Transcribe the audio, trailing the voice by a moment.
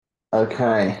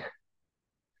Okay,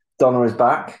 Donna is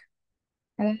back.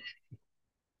 Hello.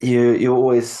 You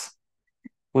always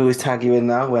we always tag you in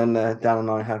now when Dan and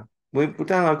I have Dan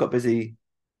and I've got Busy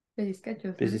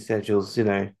schedule, busy isn't schedules.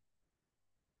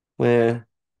 We're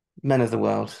men of the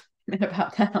world, it?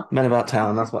 About town. men about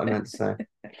town. That's what I meant to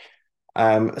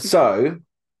say. So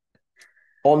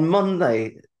on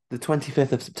Monday, the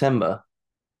 25th of September,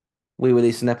 we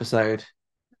released an episode.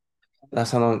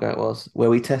 That's how long ago it was, where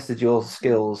we tested your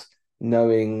skills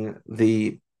knowing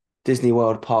the Disney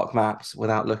World park maps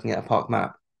without looking at a park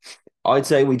map. I'd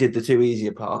say we did the two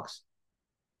easier parks,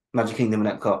 Magic Kingdom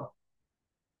and Epcot.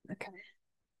 Okay.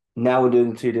 Now we're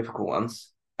doing the two difficult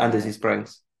ones and Yeah. Disney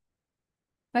Springs.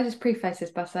 I just preface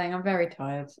this by saying I'm very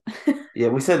tired. Yeah,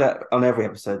 we say that on every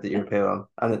episode that you appear on.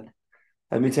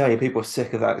 Let me tell you, people are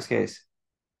sick of that excuse.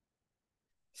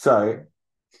 So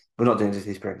we're not doing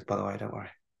Disney Springs, by the way, don't worry.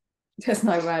 There's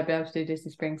no way I'd be able to do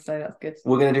Disney Springs, so that's good.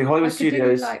 We're going to do I Hollywood could do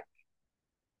Studios. like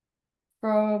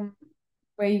from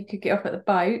where you could get off at the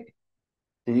boat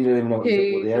You don't even know what to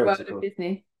the the areas are World of called.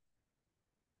 Disney.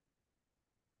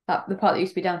 That the part that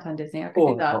used to be downtown Disney. I could do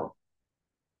Oh, that. oh,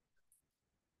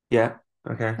 yeah,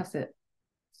 okay. That's it.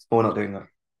 But we're not doing that.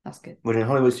 That's good. We're doing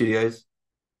Hollywood Studios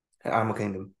at Animal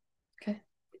Kingdom. Okay.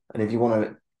 And if you want to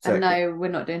And say, no, we're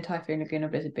not doing Typhoon Lagoon or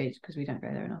Blizzard Beach because we don't go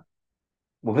there enough.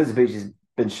 well, Blizzard Beach has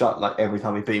been shut like every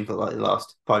time we've been for like the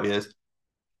last 5 years.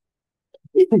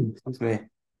 Excuse me.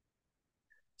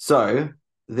 So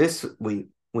this week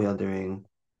we are doing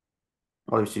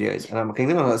Hollywood Studios and Animal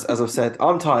Kingdom. As I've said,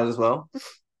 I'm tired as well.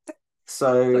 Stop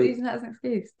So, using that as an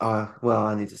excuse. well,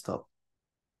 I need to stop.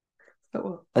 But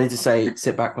what? I need to say,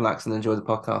 sit back, relax, and enjoy the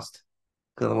podcast,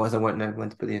 because otherwise I won't know when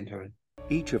to put the intro in.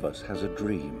 Each of us has a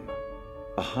dream,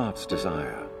 a heart's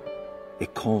desire.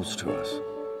 It calls to us.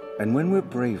 And when we're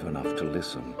brave enough to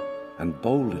listen and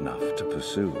bold enough to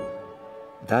pursue,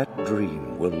 that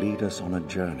dream will lead us on a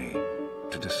journey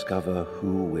to discover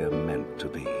who we're meant to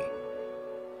be.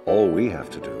 All we have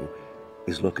to do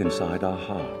is look inside our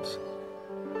hearts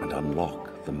and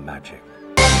unlock the magic.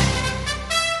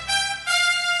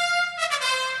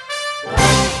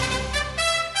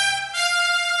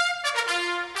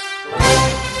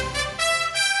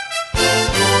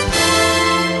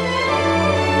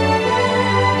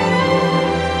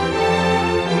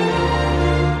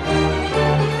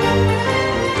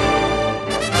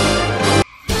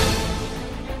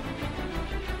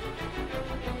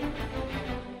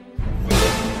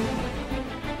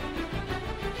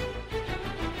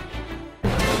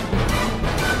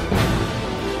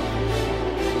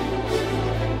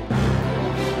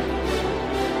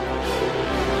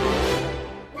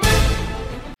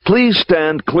 Please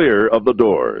stand clear of the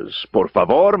doors. Por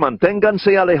favor,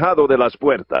 manténganse alejado de las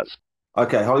puertas.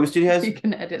 Okay, Hollywood Studios? You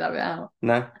can edit that bit out.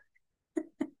 No.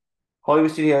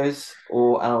 Hollywood Studios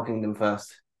or Animal Kingdom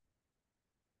first?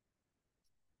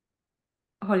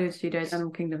 Hollywood Studios,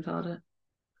 Animal Kingdom's harder.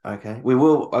 Okay. We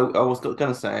will, I was going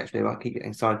to say, actually, I keep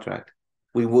getting sidetracked.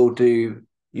 We will do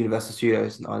Universal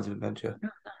Studios and Islands of Adventure.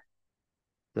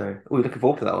 So we're looking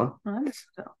forward to that one.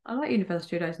 I like Universal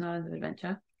Studios and Islands of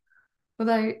Adventure.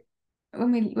 Although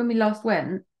when we last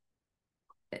went,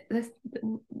 this,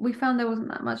 we found there wasn't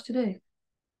that much to do.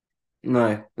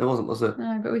 No, there wasn't, was there?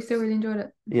 No, but we still really enjoyed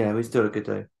it. Yeah, we still had a good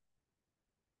day.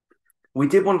 We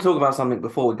did want to talk about something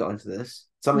before we got into this.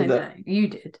 Something No, that, no, you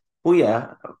did. well,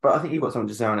 yeah, but I think you've got something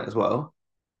to say on it as well.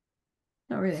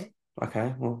 Not really.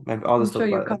 Okay, well, maybe I'll I'm just talk sure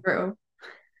you'll about it then. cover it all.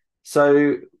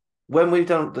 So, when we've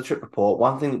done the trip report,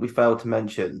 one thing that we failed to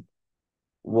mention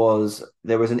was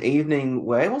there was an evening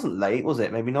where it wasn't late, was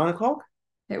it? Maybe 9 o'clock?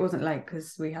 It wasn't late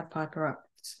because we had Piper up.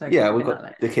 So it Yeah, couldn't we've have been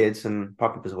got that the late. kids and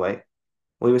Puppy was awake.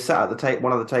 We were sat at the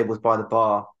one of the tables by the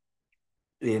bar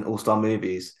in All Star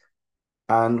Movies,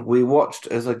 and we watched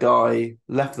as a guy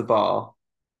left the bar,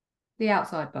 The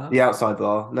outside bar. the outside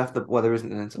bar, left the well, there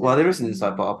isn't an well, there is an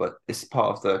inside bar, but it's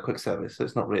part of the quick service, so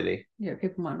it's not really. Yeah,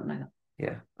 people might not know that.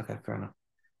 Yeah, okay, fair enough.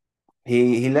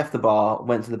 He left the bar,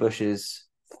 went to the bushes,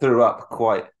 threw up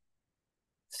quite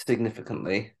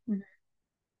significantly, Mm.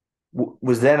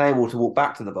 was then able to walk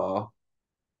back to the bar,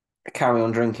 carry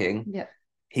on drinking. Yeah.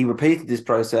 He repeated this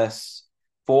process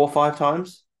 4 or 5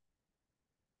 times.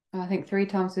 I think 3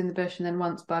 times in the bush and then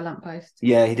once by a lamppost.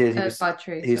 Yeah, he did. By a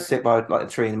tree. He was sit by like a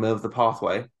tree in the middle of the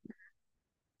pathway,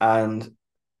 and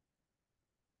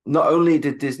not only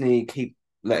did Disney keep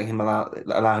letting him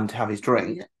allow him to have his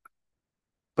drink, Yeah.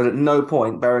 but at no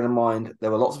point, bearing in mind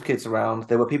there were lots of kids around,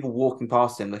 there were people walking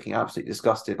past him looking absolutely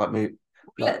disgusted,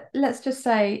 Let's just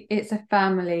say it's a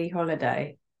family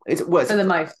holiday it's for the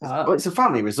most part. it's a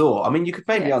family resort. I mean, you could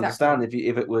maybe Yeah, understand exactly.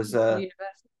 if it was Universal.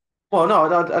 well, no,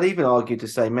 I'd even argue to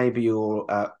say maybe you're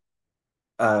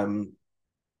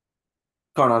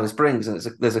Coronado Springs and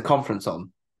there's a conference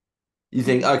on, you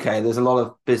think, okay, there's a lot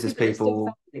of business people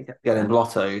getting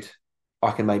blottoed.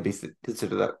 I can maybe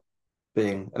consider that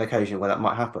being an occasion where that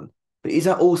might happen. But he's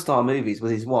at all-star movies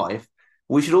with his wife.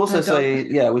 We should also say,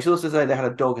 we should also say they had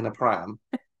a dog in a pram,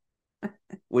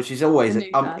 which is always,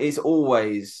 it's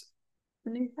always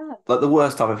like the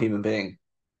worst type of human being.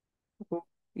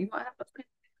 You might have.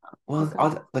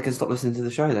 Well, they can stop listening to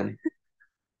the show then.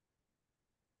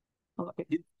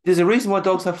 There's a reason why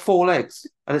dogs have 4 legs,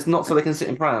 and it's not so they can sit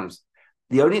in prams.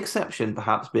 The only exception,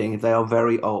 perhaps, being if they are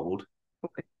very old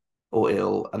or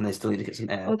ill and they still need to get some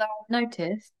air. Although I've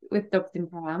noticed with dogs in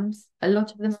prams, a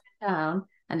lot of them are down,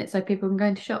 and it's so people can go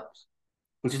into shops.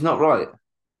 Which is not right.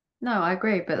 No, I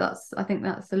agree, but I think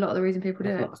that's a lot of the reason people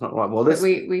do it. That's not right. Well,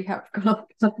 we have gone off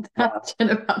on a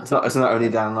tangent about it's not only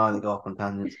Dan and I that go off on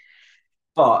tangents.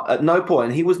 But at no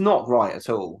point, he was not right at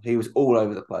all. He was all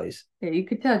over the place. Yeah, you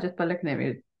could tell just by looking at him, he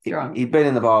was drunk. He'd been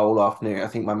in the bar all afternoon. I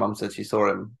think my mum said she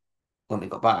saw him when we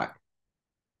got back.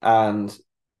 And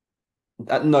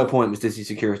at no point was Disney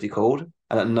security called.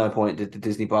 And at no point did the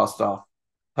Disney bar staff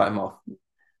cut him off.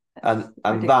 And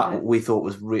that we thought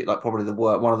was probably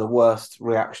one of the worst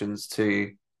reactions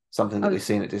to something that we've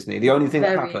seen at Disney. The only thing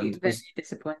that happened was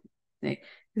disappointing.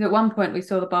 Because at one point we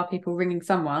saw the bar people ringing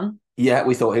someone. Yeah,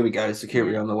 we thought, here we go,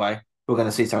 security on the way. We're going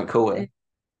to see something cool here.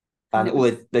 And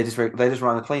they just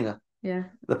rang a cleaner. Yeah.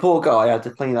 The poor guy had to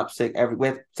clean up sick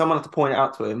everywhere. Someone had to point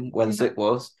out to him where the sick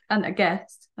was. And a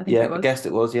guest, I think it was. A guest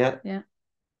it was, yeah. Yeah.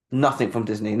 Nothing from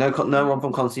Disney. No one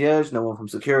from concierge, no one from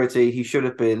security. He should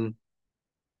have been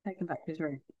taken back to his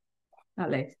room,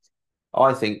 at least.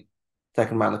 I think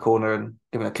taken him around the corner and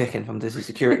given a kicking from Disney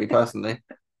security, personally.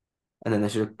 And then they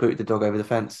should have booted the dog over the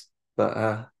fence.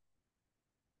 But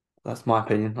that's my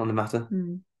opinion on the matter.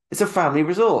 It's a family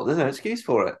resort. There's no excuse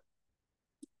for it.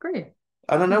 Agree.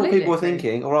 And I know what people are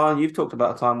thinking. Ryan, you've talked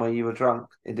about a time where you were drunk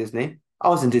in Disney. I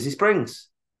was in Disney Springs.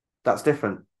 That's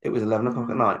different. It was 11 o'clock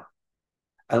at night.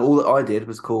 And all that I did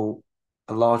was call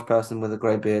a large person with a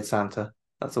grey beard Santa.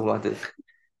 That's all I did.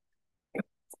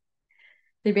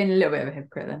 You've been a little bit of a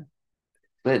hypocrite then.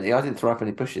 Really? I didn't throw up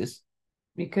any bushes.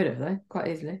 You could have, though, quite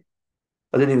easily.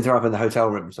 I didn't even throw up in the hotel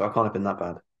room, so I can't have been that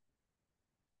bad.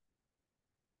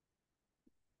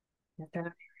 You're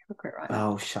a hypocrite right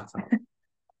now. Oh, shut up.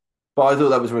 But I thought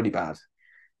that was really bad.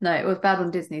 No, it was bad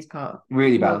on Disney's part.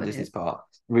 Really bad on Disney's part.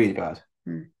 Really bad.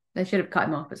 They should have cut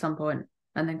him off at some point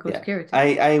and then called security.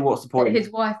 What's the point? But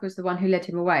his wife was the one who led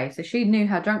him away, so she knew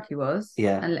how drunk he was.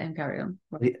 Yeah. And let him carry on.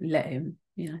 Well, let him,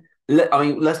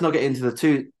 let's not get into the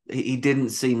two. He didn't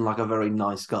seem like a very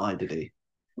nice guy, did he?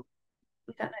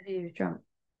 We don't know if he was drunk.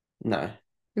 No.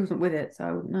 He wasn't with it, so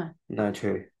I wouldn't know. No,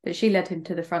 true. But she led him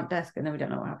to the front desk, and then we don't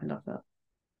know what happened after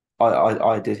that.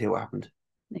 I did hear what happened.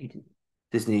 No, you didn't.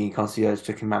 Disney concierge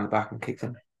took him around the back and kicked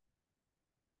him.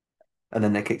 And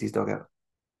then they kicked his dog out.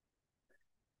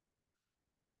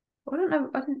 I don't know.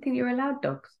 I didn't think you were allowed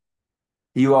dogs.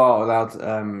 You are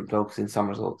allowed dogs in some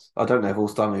resorts. I don't know if All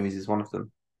Star Movies is one of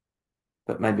them.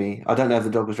 But maybe. I don't know if the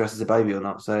dog was dressed as a baby or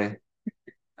not, so. It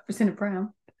was in a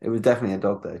pram. It was definitely a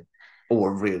dog, though.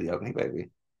 Or a really ugly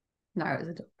baby. No, it was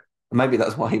a dog. Maybe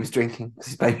that's why he was drinking, because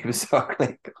his baby was so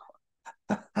ugly.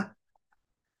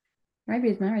 Maybe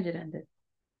his marriage had ended.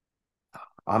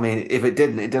 I mean, if it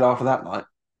didn't, it did after that night.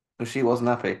 Because she wasn't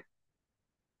happy.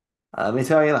 Let me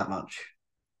tell you that much.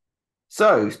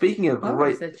 So, speaking of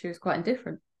great... said she was quite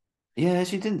indifferent. Yeah,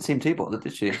 she didn't seem too bothered,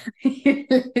 did she?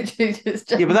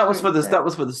 Just yeah, but that was for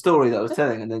the story that I was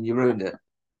telling, and then you ruined it.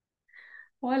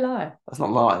 Why lie? That's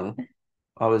not lying.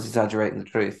 I was exaggerating the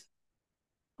truth.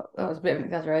 That was a bit of an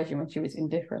exaggeration when she was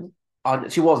indifferent.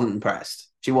 She wasn't impressed.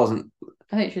 She wasn't...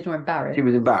 I think she was more embarrassed. She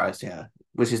was embarrassed, yeah.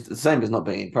 Which is the same as not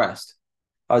being impressed.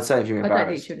 I'd say if you're embarrassed... I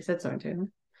don't think she would have said something to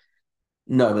him.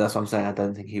 No, but that's what I'm saying. I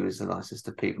don't think he was the nicest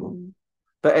of people.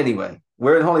 But anyway,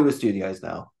 we're in Hollywood Studios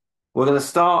now. We're going to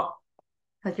start...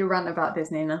 Had you rant about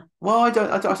Disney now? Well,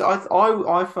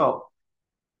 I felt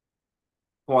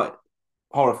quite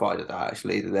horrified at that,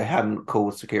 actually, that they hadn't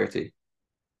called security.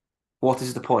 What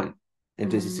is the point if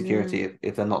Disney security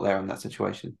if they're not there in that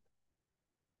situation?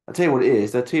 I'll tell you what it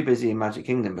is. They're too busy in Magic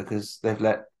Kingdom because they've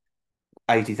let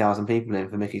 80,000 people in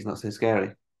for Mickey's Not So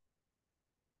Scary.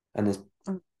 And there's...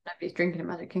 Nobody's drinking at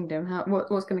Magic Kingdom.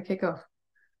 What's going to kick off?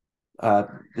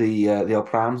 The old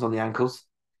prams on the ankles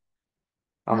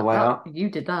on the way out. You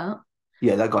did that.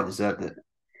 Yeah, that guy deserved it.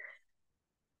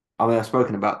 I mean,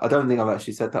 I don't think I've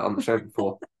actually said that on the show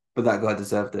before, but that guy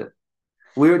deserved it.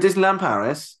 We were at Disneyland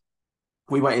Paris.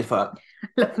 We waited for... I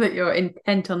love that you're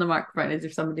intent on the microphone as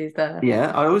if somebody's there.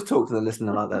 Yeah, I always talk to the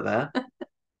listener like they're there.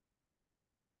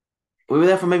 We were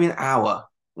there for maybe an hour.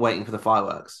 waiting for the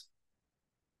fireworks.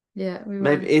 Yeah, we were.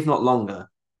 Maybe if not longer.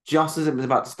 Just as it was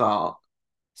about to start,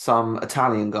 some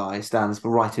Italian guy stands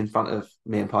right in front of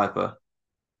me and Piper,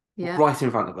 Yeah. right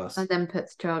in front of us, And then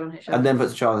puts the child on his shoulder. and then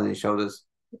puts a child on his shoulders.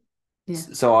 Yeah.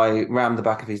 So I rammed the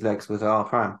back of his legs with our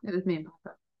pram. It was me and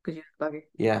Papa because you had the buggy.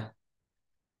 Yeah.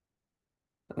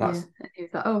 Yeah. And he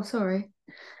was like, "Oh, sorry."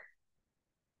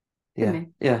 Yeah.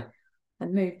 Didn't Yeah.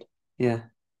 And moved. Yeah.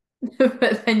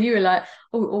 But then you were like,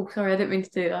 "Oh, sorry, I didn't mean to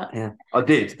do that." Yeah. I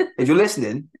did. If you're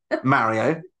listening,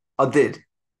 Mario, I did.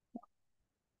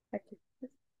 Thank you.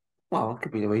 Well, it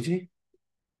could be Luigi.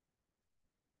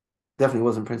 Definitely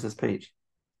wasn't Princess Peach.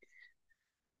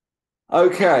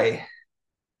 Okay.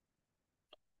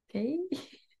 Okay.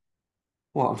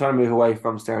 Well, I'm trying to move away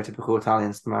from stereotypical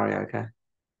Italians to Mario, okay?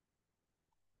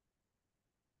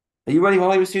 Are you ready for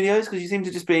Hollywood Studios? Because you seem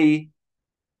to just be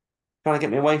trying to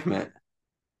get me away from it.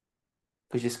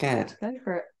 Because you're scared. Go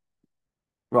for it.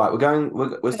 Right,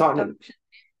 we're starting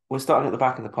at the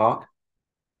back of the park.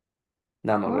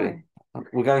 No, not really.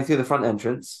 We're going through the front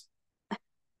entrance.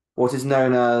 What is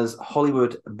known as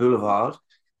Hollywood Boulevard.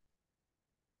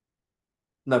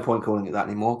 No point calling it that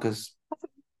anymore because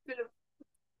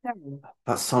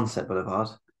that's Sunset Boulevard.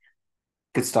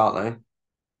 Good start though.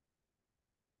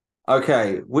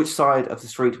 Okay, which side of the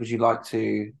street would you like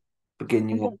to begin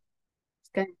your? Let's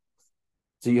go.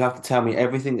 So you have to tell me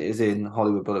everything that is in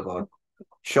Hollywood Boulevard.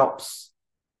 Shops,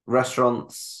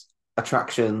 restaurants,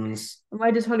 attractions. And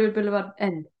where does Hollywood Boulevard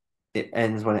end? It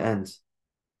ends when it ends.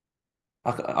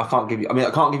 I can't give you. I mean,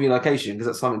 I can't give you a location because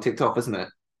that's something ticked off, isn't it?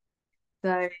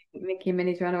 So Mickey and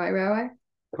Minnie's Runaway Railway.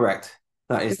 Correct.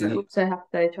 That is Does it also have to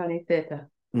say Chinese Theatre?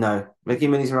 No. Mickey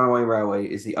and Minnie's Runaway Railway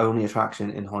is the only attraction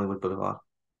in Hollywood Boulevard.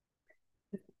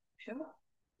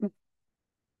 Sure.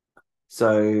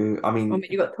 So, I mean,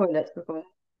 you got toilets before.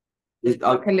 it-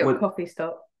 Like a little we're, coffee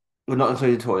stop. we're not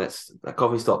including toilets. A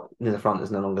coffee stop near the front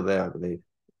is no longer there, I believe.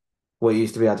 Where you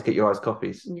used to be able to get your iced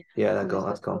coffees. Yeah, they're gone.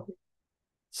 That's gone.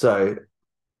 So,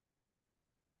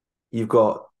 you've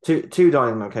got two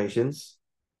dining locations.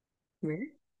 Really?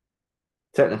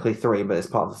 Technically three, but it's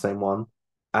part of the same one.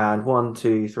 And 1,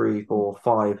 2, 3, 4,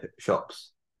 5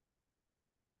 shops.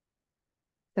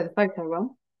 So the photo one.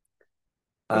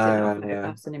 Is it not Yeah.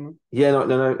 us anymore? Yeah,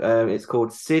 no. It's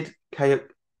called Sid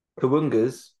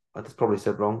Kawunga's. I just probably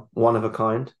said wrong. One of a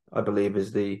kind, I believe,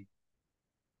 is the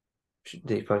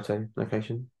photo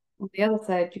location. On the other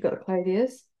side, you got the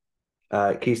Clothiers.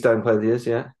 Keystone Clothiers,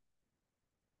 yeah.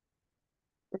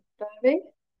 Derby.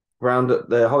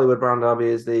 The Hollywood Brown Derby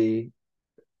is the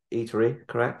eatery,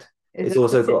 correct? Is It's it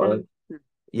also the got sit-down?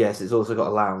 yes, it's also got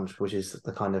a lounge, which is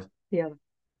the kind of Yeah.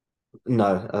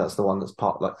 no, that's the one that's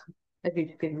part like Have you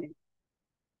just given me?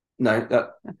 no. Okay.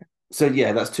 So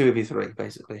yeah, that's two of your three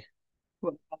basically.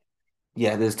 What?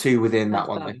 Yeah, there's two within that And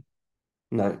one. Starbucks.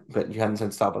 No, but you hadn't said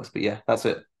Starbucks, but yeah, that's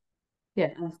it. Yeah,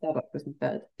 and Starbucks was the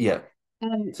third. Yeah.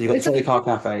 So you got Toy Car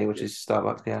Cafe, which is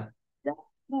Starbucks, yeah.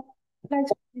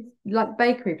 Like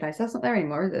bakery place. That's not there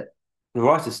anymore, is it? The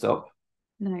writer's stop.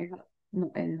 No,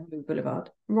 not in Hollywood Boulevard.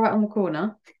 Right on the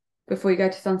corner, before you go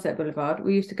to Sunset Boulevard,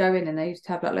 we used to go in and they used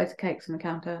to have like loads of cakes on the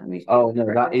counter. And we used to Oh no,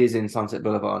 that is in Sunset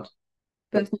Boulevard.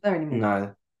 But it's not there anymore.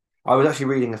 No. I was actually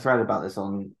reading a thread about this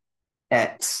on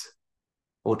X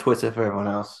or Twitter for everyone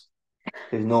else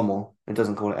who's normal. It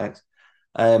doesn't call it X.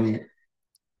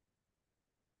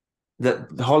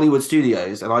 That the Hollywood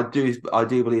Studios, and I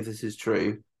do believe this is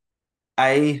true.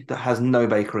 That has no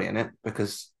bakery in it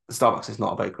because Starbucks is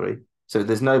not a bakery. So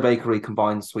there's no bakery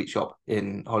combined sweet shop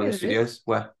in Hollywood Studios.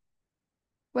 Where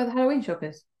the Halloween shop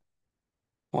is.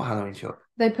 What Halloween shop?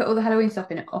 They put all the Halloween stuff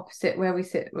in it opposite where we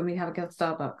sit when we have a go to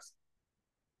Starbucks.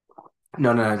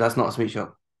 No, that's not a sweet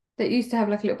shop. That used to have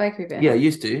like a little bakery bit. Yeah, it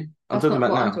used to. That's talking not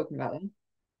about what now. I'm talking about then.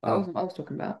 That wasn't what I was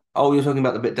talking about. Oh, you're talking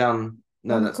about the bit down.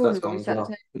 No, On the that's corner gone where as we well.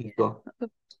 sat It's gone.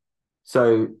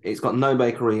 So it's got no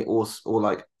bakery or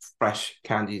like fresh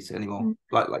candies anymore,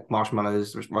 like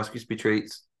marshmallows, Rice Krispie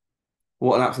treats.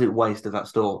 What an absolute waste of that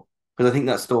store! Because I think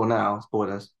that store now,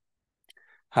 spoilers,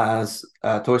 has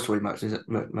Toy Story merch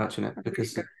in it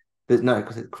because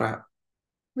because it's crap.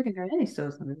 We didn't go to any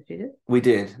stores on the did. We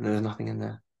did. There was nothing in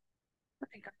there.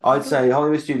 I'd say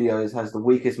Hollywood Studios has the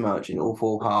weakest merch in all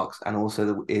 4 parks, and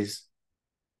also is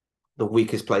the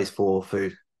weakest place for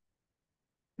food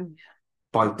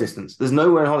by distance. There's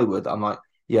nowhere in Hollywood that I'm like,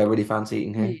 yeah, I really fancy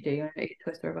eating here. Yeah, you do. You want to eat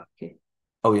Toy Story barbecue.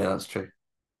 Oh yeah, that's true.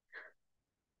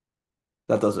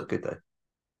 That does look good though.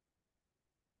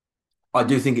 I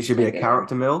do think it should be a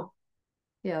character meal.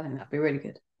 Yeah, I think that'd be really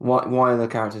good. Why are the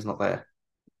characters not there?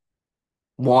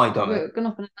 Why don't We're gone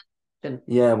off on a tangent.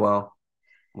 Yeah, well.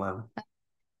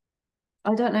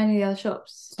 I don't know any of the other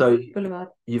shops. So Boulevard.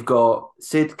 you've got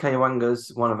Sid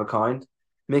Kawanga's One of a Kind,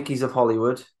 Mickey's of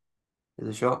Hollywood is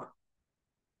a shop,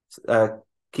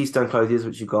 Keystone Clothiers,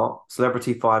 which you've got,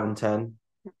 Celebrity 5 and 10,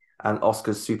 and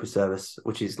Oscar's Super Service,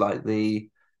 which is like the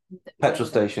petrol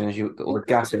station or the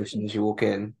gas station as you walk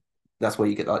in. That's where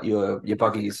you get like your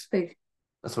buggies. Food.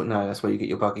 That's where you get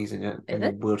your buggies and your Is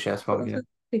it? wheelchairs from. Yeah.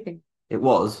 Food thing. It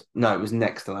was. No, it was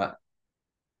next to that.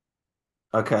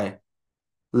 Okay.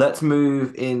 Let's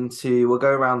move into, we'll go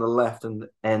around the left and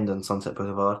end on Sunset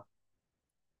Boulevard.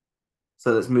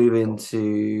 So let's move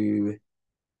into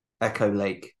Echo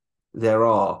Lake. There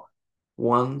are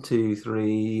 1, 2,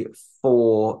 3,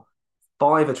 4,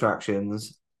 5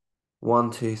 attractions,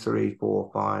 1, 2, 3,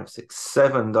 4, 5, 6,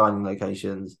 7 dining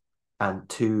locations, and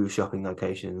 2 shopping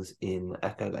locations in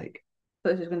Echo Lake.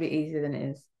 But this is going to be easier than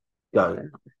it is. Go.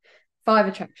 5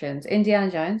 attractions.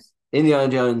 Indiana Jones. Indiana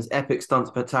Jones Epic Stunt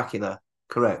Spectacular.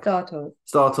 Correct. Star Tours.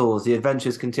 Star Tours, The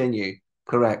Adventures Continue.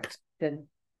 Correct. Then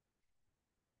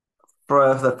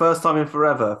For the first time in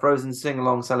forever, Frozen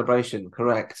Sing-Along Celebration.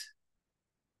 Correct.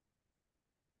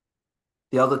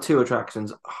 The other 2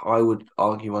 attractions, I would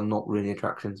argue, are not really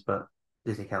attractions, but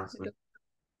Disney counts them.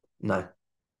 No.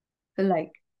 the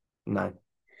lake. No.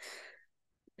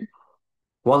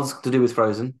 One's to do with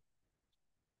Frozen.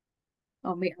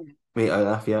 Oh, meet Meet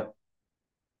Olaf, yeah.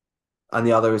 And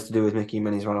the other is to do with Mickey and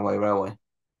Minnie's Runaway Railway.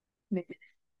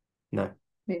 No.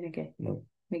 Meet Mickey. No.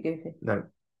 Meet Goofy. No.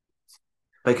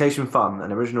 Vacation Fun,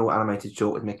 an original animated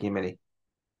short with Mickey and Minnie.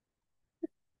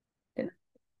 Dinner.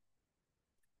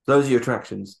 Those are your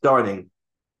attractions. Dining.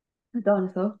 A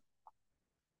dinosaur.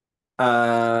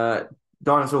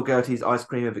 Dinosaur Gertie's Ice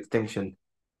Cream of Extinction.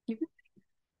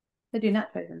 They do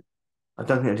nachos then. I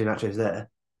don't think they do nachos there.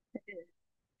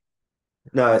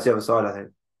 No, it's the other side, I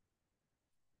think.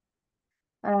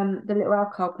 The little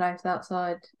alcohol place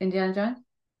outside Indiana Jones.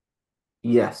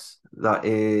 Yes, that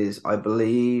is, I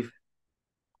believe,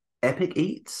 Epic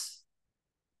Eats.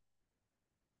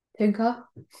 Toon Car.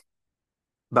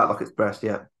 Batlock Express,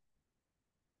 yeah.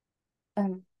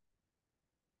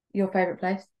 Your favourite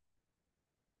place.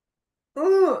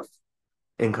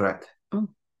 Incorrect.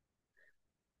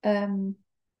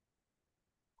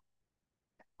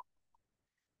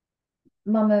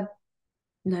 Mama,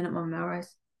 no, not Mama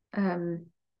Melrose.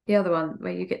 The other one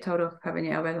where you get told off having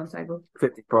your elbows on the table.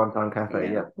 50 Primetime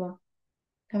Cafe, yeah. One.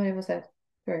 How many of us said?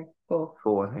 3, 4.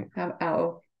 4, I think. How out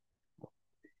of?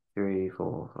 3,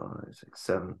 4, 5, 6,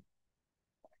 7.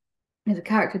 There's a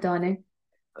character dining.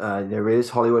 There is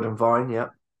Hollywood and Vine, yeah.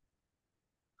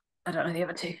 I don't know the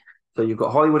other 2. So you've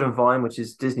got Hollywood and Vine, which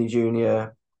is Disney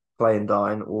Junior Play and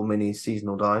Dine or Mini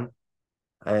Seasonal Dine.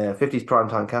 50s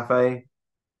Primetime Cafe.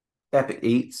 Epic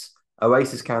Eats.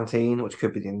 Oasis Canteen, which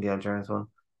could be the Indiana Jones one.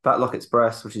 Batlock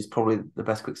Express, which is probably the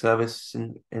best quick service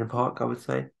in a park, I would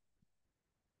say.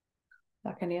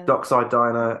 Like any other. Dockside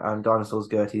Diner and Dinosaurs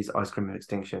Gertie's Ice Cream of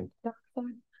Extinction.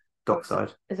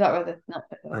 Dockside. Is that where the nut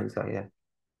bit I think so, yeah.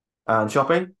 And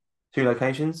shopping, 2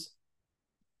 locations.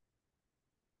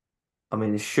 I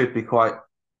mean, it should be quite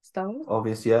Star Wars?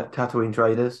 obvious, yeah. Tatooine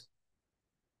Traders.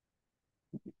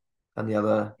 And the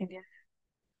other... India.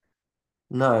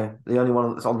 No, the only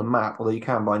one that's on the map, although you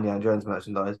can buy Indiana Jones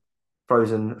merchandise,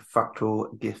 Frozen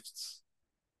Fractal Gifts.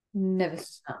 Never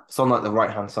seen that. It's on like the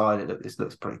right-hand side. This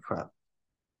looks pretty crap.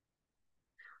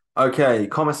 Okay,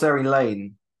 Commissary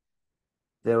Lane.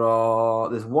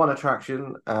 There's 1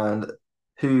 attraction and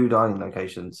 2 dining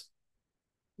locations.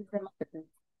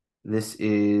 This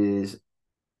is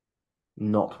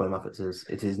not where Muppets is.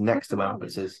 It is next to where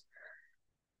Muppets is.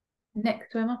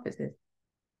 Next to where Muppets is.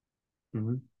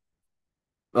 Mm-hmm.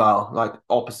 Well, like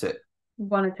opposite.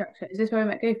 1 attraction. Is this where we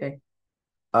met Goofy?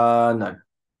 No.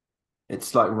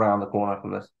 It's like round the corner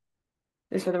from this.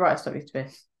 This is where the right stop used to be.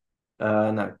 No. I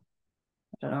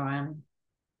don't know where I am.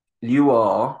 You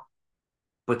are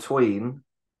between.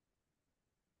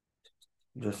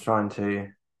 Just trying to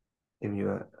give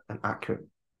you an accurate.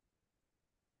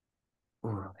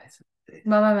 Mama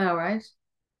Melrose.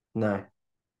 No.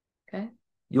 Okay.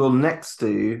 You're next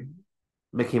to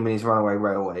Mickey and Minnie's Runaway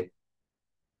Railway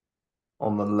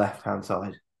on the left-hand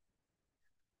side.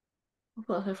 I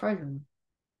thought that was Frozen.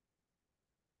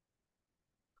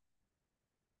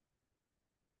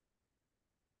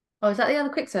 Oh, is that the other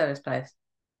quick service place?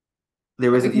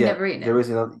 There isn't. We've Yeah, never eaten it. there is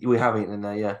another. We have eaten in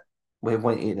there. Yeah, we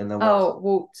haven't eaten in there. Oh,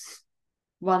 Walt's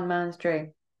One Man's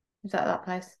Dream. Is that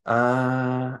place?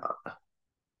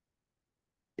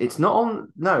 It's not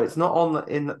on. No, it's not on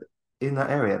in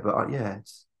that area. But yeah,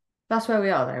 That's where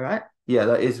we are, though, right? yeah,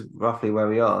 that is roughly where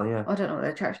we are. Yeah, I don't know what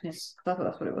the attraction is. I thought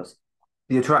that's what it was.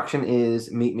 the attraction is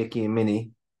Meet Mickey and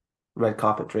Minnie, Red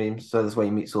Carpet Dreams. So that's where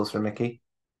you meet Sorcerer Mickey.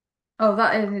 Oh,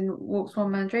 that is in Walks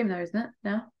One Man Dream, though, isn't it?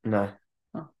 Now? No.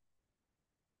 Oh.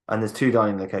 And there's 2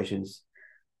 dining locations.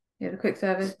 Yeah, the quick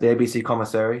service. The ABC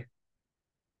Commissary.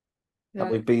 And Yeah.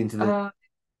 we've been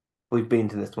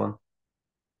to this one.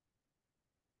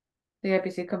 The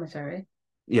ABC Commissary.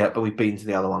 Yeah, but we've been to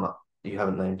the other one that you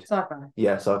haven't named. Sci-fi.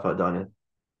 Yeah, Sci-Fi Dining.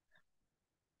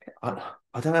 I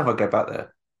don't know if I'd go back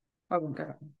there. I wouldn't go.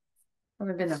 I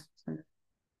haven't been there.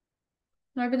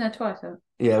 No, I've been there twice.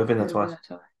 Yeah, we've been there I've twice. been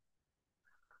there twice.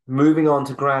 Moving on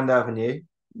to Grand Avenue.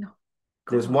 No.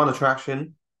 There's 1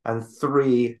 attraction and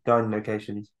 3 dining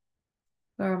locations.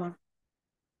 Where am I?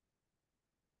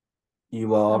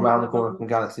 You are around the corner from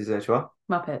Galaxy's Edge, you are?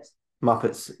 Muppets.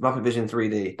 Muppet Vision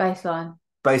 3D. Baseline.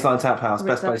 Baseline Tap House,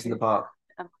 best Rizzo. place in the park.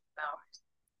 And Melrose.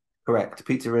 Correct.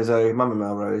 Pizza Rizzo, Mama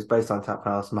Melrose, Baseline Tap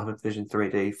House, Muppet Vision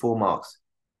 3D, 4 marks.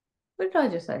 What did I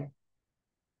just say?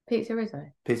 Pizza Rizzo.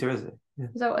 Pizza Rizzo. Yeah.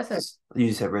 Is that what I said? You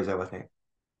just said Rizzo, I think.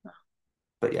 Oh.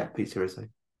 But yeah, Pizza Rizzo.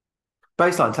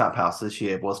 Baseline Tap House this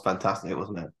year was fantastic,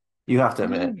 wasn't it? You have to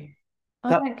admit it. I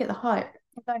don't get the hype.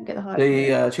 I don't get the hype.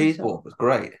 The cheese board was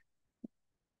great.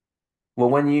 Well,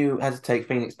 when you had to take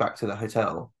Phoenix back to the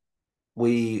hotel,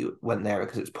 we went there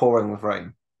because it was pouring with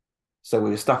rain. So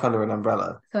we were stuck under an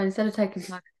umbrella. So instead of taking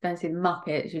time to go and see the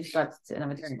Muppets, you decided to sit and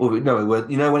have a drink. Well, no, we were.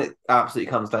 You know when it absolutely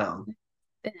comes down?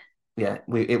 Yeah,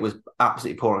 it was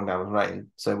absolutely pouring down with rain,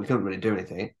 so we couldn't really do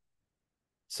anything.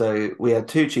 So we had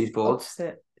 2 cheese boards.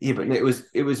 Opposite. Yeah, but it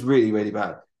was really, really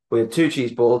bad. We had 2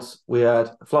 cheese boards. We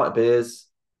had a flight of beers.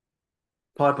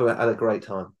 Piper had a great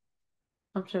time.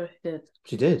 I'm sure she did.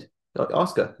 She did.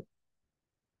 Ask her.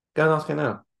 Go and ask her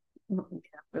now.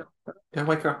 Go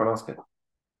wake her up and ask her.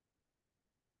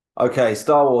 Okay,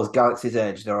 Star Wars Galaxy's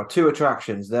Edge. There are 2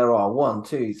 attractions. There are 1,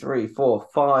 2, 3, 4,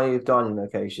 5 dining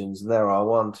locations. There are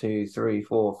 1, 2, 3,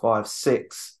 4, 5,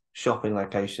 6 shopping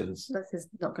locations. This is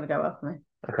not going to go well for me.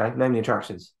 Okay, name the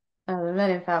attractions. The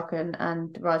Millennium Falcon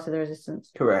and Rise of the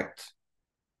Resistance. Correct.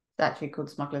 It's actually called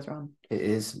Smuggler's Run. It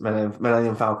is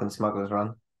Millennium Falcon Smuggler's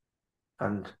Run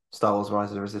and Star Wars Rise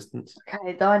of the Resistance.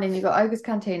 Okay, dining. You've got Ogre's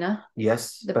Cantina.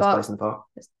 Yes, The best bar- place in the park.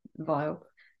 It's vile.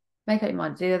 Make up your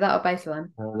mind. It's either that or Baseline.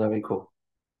 No, very cool.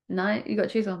 No, you got to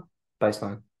choose one.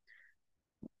 Baseline.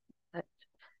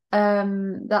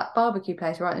 That barbecue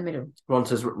place right in the middle.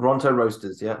 Ronto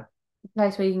Roasters, yeah. The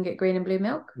place where you can get green and blue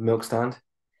milk. Milk stand.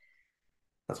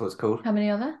 That's what it's called. How many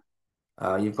are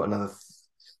there? You've got another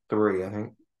 3, I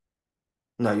think.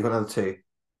 No, you've got another 2.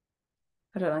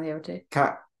 I don't know the other 2.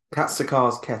 Cat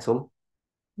Sakar's Kettle,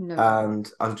 No. and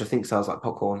I just think sells like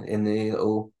popcorn in the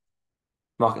little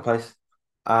marketplace,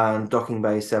 and Docking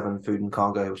Bay 7 Food and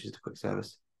Cargo, which is the quick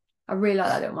service. I really like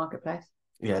that little marketplace.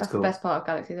 Yeah, it's That's cool. the best part of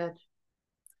Galaxy's Edge.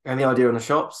 Any idea on the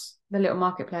shops? The little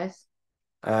marketplace.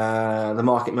 The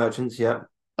market merchants, yeah.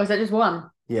 Or is that just one?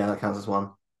 Yeah, that counts as 1.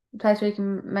 The place where you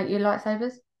can make your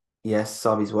lightsabers? Yes,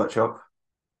 Savi's Workshop.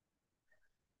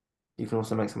 You can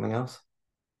also make something else.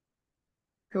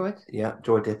 Droids? Yeah,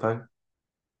 Joy Depot.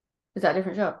 Is that a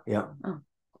different shop? Yeah. Oh.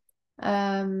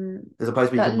 There's a place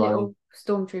where you That can buy little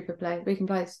stormtrooper place. We can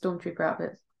play stormtrooper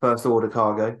outfits. first order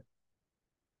cargo.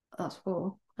 That's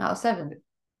 4 out of 7.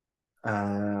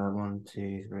 1,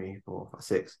 2, 3, 4, 5,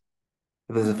 6.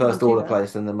 If there's a Mm, first I'll do order that.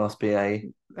 place, then there must be a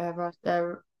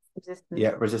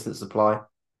Resistance. resistance supply.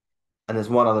 And there's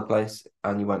one other place,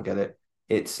 and you won't get it.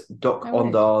 It's Doc Oh,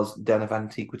 really? Ondar's Den of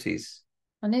Antiquities.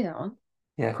 I knew that one.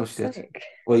 Yeah, of course you did. Sick.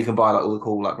 Well, you can buy like all the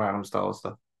cool, like random Star Wars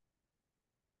stuff.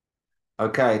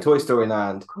 Okay, Toy Story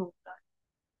Land. Cool.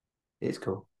 It's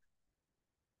cool.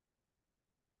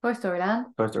 Toy Story Land.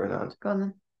 Toy Story Land. Go on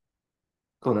then.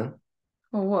 Cool then.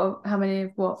 Well, what? How many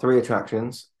of what? 3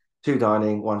 attractions, 2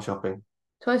 dining, 1 shopping.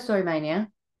 Toy Story Mania.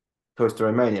 Toy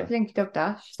Story Mania. Slinky Dog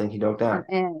Dash. Stinky Dog Down.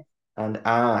 And Air. And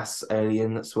Ass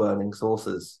Alien Swirling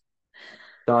Saucers.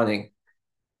 Dining.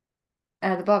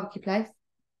 The barbecue place.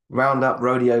 Roundup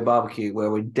Rodeo Barbecue,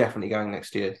 where we're definitely going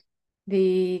next year.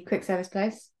 The quick service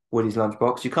place. Woody's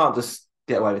Lunchbox. You can't just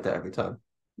get away with that every time.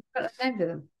 Got the names of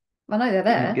them. I know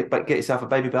they're You there. can get yourself a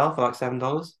Baby Bell for like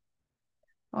 $7.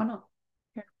 Why not?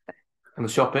 And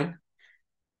the shopping.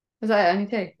 Was that it? Only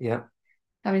 2? Yeah,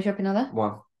 How many shopping are there?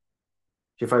 1. What's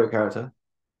your favourite character?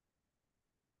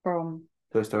 From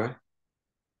Toy Story?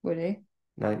 Woody.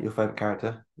 No, your favourite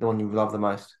character? The one you love the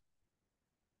most?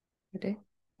 Woody.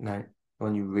 No, the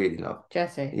one you really love.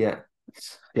 Jesse. Yeah.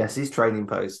 Jesse's training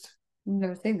post.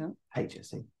 Never seen that. Hey,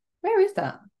 Jesse. Where is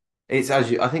that? I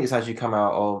think it's as you come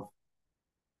out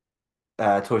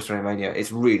of Toy Story Mania.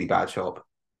 It's really bad shop.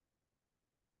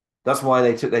 That's why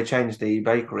they changed the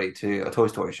bakery to a Toy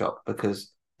Story shop,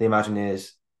 because the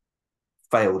Imagineers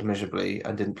failed miserably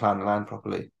and didn't plan the land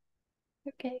properly.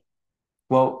 Okay.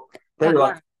 Well, they were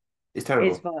like, it's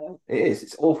terrible. It's vile. It is.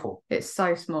 It's awful. It's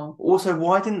so small. Also,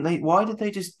 why did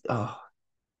they just? Oh.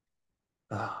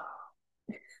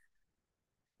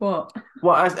 What?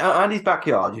 Well, as Andy's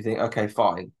backyard, you think, okay,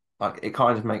 fine, like it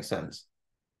kind of makes sense.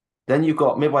 Then you've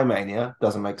got Midway Mania,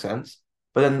 doesn't make sense.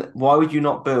 But then why would you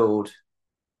not build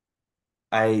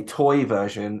a toy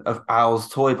version of Al's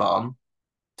Toy Barn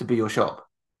to be your shop?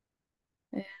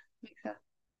 Yeah, makes sense.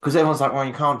 Because everyone's like, well,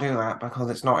 you can't do that because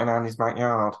it's not in Andy's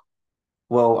backyard.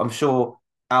 Well, I'm sure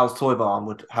Al's Toy Barn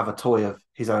would have a toy of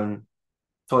his own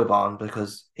toy barn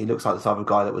because he looks like the type of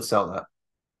guy that would sell that.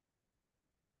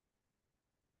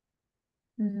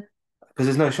 Mhm. Because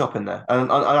there's no shop in there.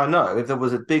 And I know if there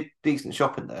was a big, decent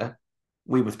shop in there,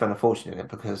 we would spend a fortune in it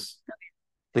because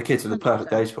the kids are the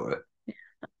perfect 100%. age for it.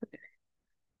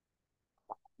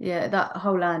 Yeah, that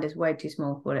whole land is way too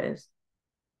small for what it is.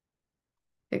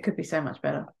 It could be so much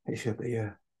better. It should be,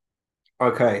 yeah.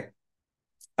 Okay.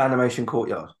 Animation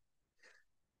Courtyard.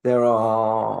 There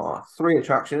are 3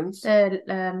 attractions. Get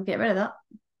rid of that.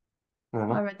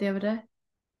 Mhm. I read the other day.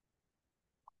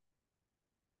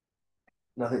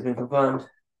 Nothing's been confirmed.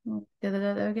 The other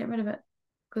day they were getting rid of it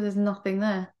because there's nothing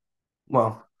there.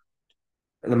 Well,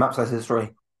 the map says there's 3. Yeah,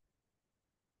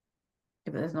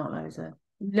 but there's not loads there.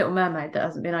 Little Mermaid that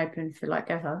hasn't been open for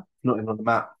like ever. Not even on the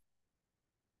map.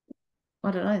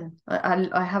 I don't know.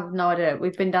 I have no idea.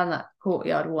 We've been down that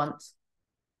courtyard once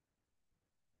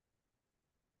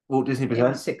Walt Disney in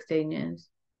Presents 16 years.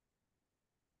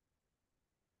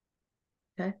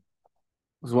 Okay.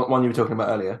 was one you were talking about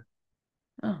earlier.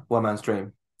 Oh. One Man's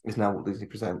Dream is now Walt Disney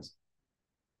Presents.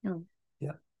 Oh.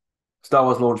 Yeah. Star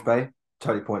Wars Launch Bay,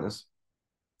 totally pointless.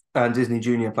 And Disney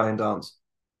Junior Play and Dance.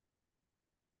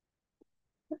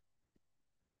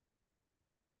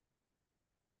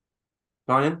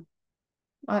 Ryan?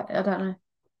 I don't know.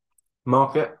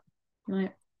 Market. No.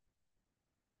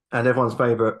 And everyone's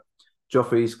favourite,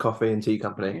 Joffrey's Coffee and Tea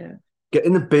Company. Yeah. Get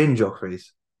in the bin,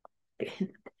 Joffrey's.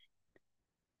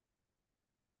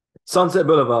 Sunset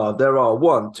Boulevard, there are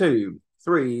 1, 2,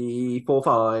 3, 4,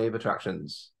 5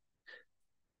 attractions.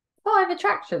 5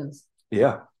 attractions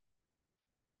Yeah.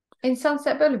 in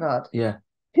Sunset Boulevard. Yeah.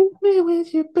 Hit me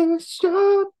with your best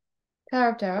shot. Tower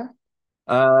of Terror.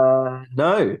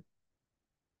 No.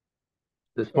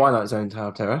 The Twilight Zone Tower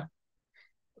of Terror.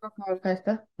 Rock and Roller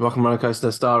Coaster. Rock and Roller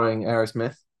Coaster starring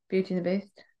Aerosmith. Beauty and the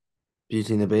Beast.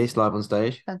 Beauty and the Beast live on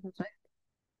stage. Fantastic.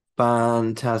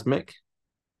 Phantasmic.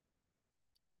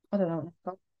 I don't know what it's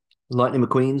called. Lightning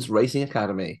McQueen's Racing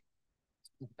Academy.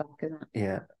 Back, isn't it?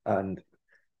 Yeah. And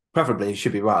preferably it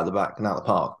should be right at the back and out the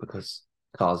park because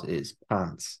Cars is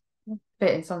pants.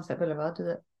 Fit in Sunset Boulevard, does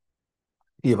it?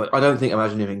 Yeah, but I don't think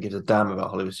Imagineering gives a damn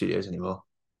about Hollywood Studios anymore.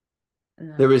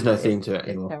 No, There is no it's- theme to it it's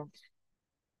anymore. terrible.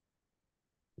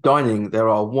 Dining, there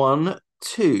are 1,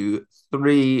 2,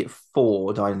 3,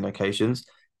 4 dining locations,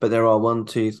 but there are 1,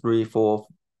 2, 3, 4,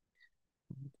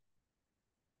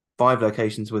 5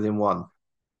 locations within one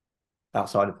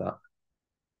outside of that.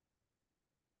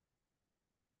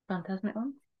 Fantastic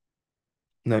one.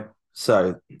 No.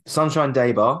 So, Sunshine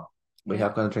Day Bar, we Yeah.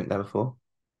 have gone to drink there before.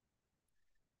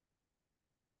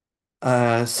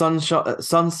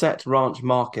 Sunset Ranch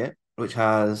Market, which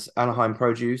has Anaheim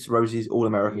Produce, Rosie's All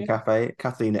American Cafe,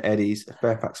 Kathleen at Eddie's,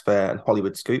 Fairfax Fair, and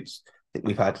Hollywood Scoops. I think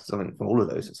we've had something from all of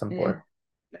those at some point.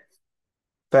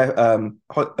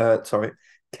 Sorry,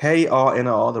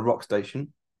 KRNR, the Rock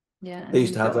Station. Yeah. They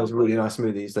used to have those really nice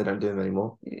smoothies. They don't do them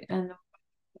anymore.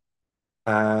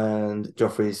 And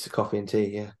Joffrey's Coffee and Tea.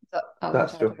 Yeah,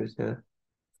 that's Joffrey's. Yeah.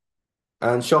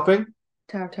 And shopping.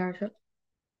 Tower of Terror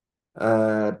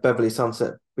shop. Beverly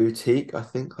Sunset Boutique. I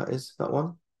think that is that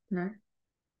one. No.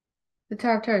 The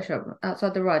Tower of Terror shop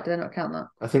outside the ride. Do they not count that?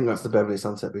 I think that's the Beverly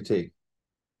Sunset Boutique.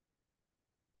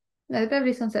 No, the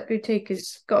Beverly Sunset Boutique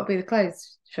has got to be the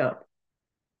clothes shop.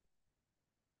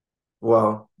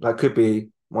 Well, that could be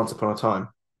Once Upon a Time.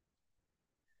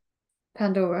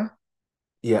 Pandora.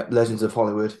 Yeah, Legends of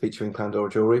Hollywood featuring Pandora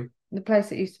jewelry. The place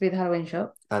that used to be the Halloween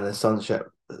shop. And the Sunset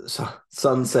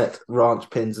Ranch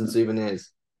Pins and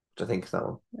Souvenirs, which I think is that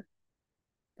one.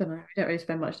 Don't know. We don't really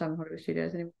spend much time in Hollywood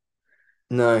Studios anymore.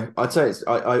 No, I'd say it's.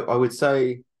 I would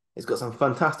say it's got some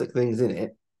fantastic things in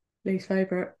it. Least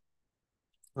favourite.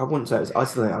 I wouldn't say it's. I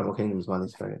still think Animal Kingdom is my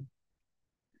least favorite.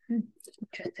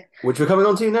 Interesting. Which we're coming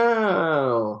on to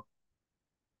now.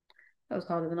 That was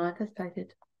harder than I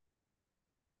anticipated.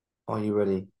 Are you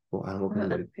ready for Animal I thought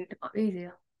Kingdom? it might be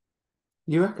easier.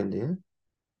 You reckon, do you?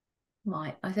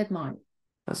 Might. I said might.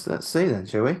 Let's see then,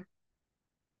 shall we?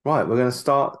 Right, we're going to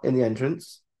start in the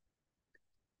entrance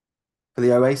for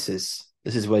the Oasis.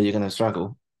 This is where you're going to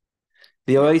struggle.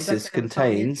 The Oasis That's gonna be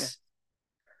contains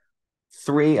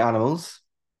 3 animals,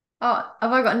 Oh,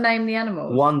 have I got to name the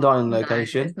animals? 1 dining No,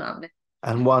 location, it's not happening.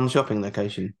 and 1 shopping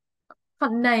location. I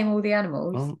can't name all the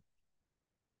animals. Well,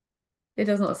 It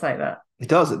does not say that. it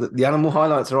does. The animal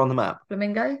highlights are on the map.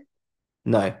 Flamingo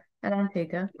No. and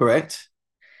Antigua. Correct.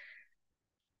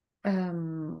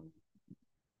 Um,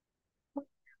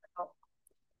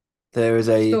 There is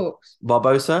a Storks.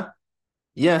 Barbosa.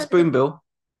 Yeah, spoonbill.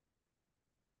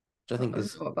 Which I think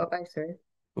is, What Barbosa is.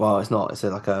 well, it's not. It's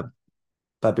like a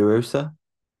Babirusa.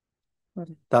 What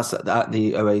is- That's at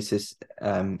the Oasis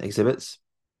exhibits.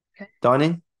 Okay.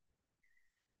 Dining?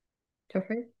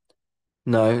 Joffrey?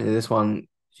 No, this one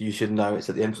you should know. It's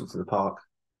at the entrance of the park.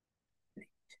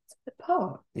 It's the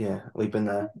park. Yeah, we've been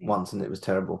there once and it was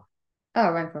terrible. Oh,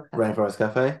 Rainforest Cafe. Rainforest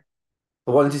Cafe.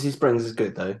 The one in Disney Springs is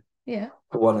good though. Yeah.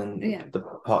 The one in Yeah. the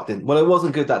park didn't. Well, it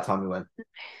wasn't good that time we went.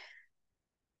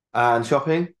 And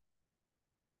shopping?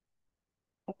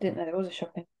 I didn't know there was a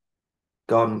shopping.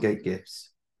 Garden Gate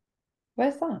Gifts.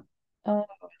 Where's that? Oh,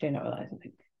 I do know what that is, I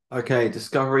think. Okay,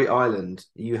 Discovery Island.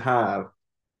 You have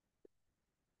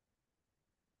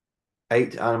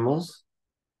 8 animals,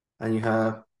 and you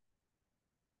have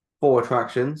 4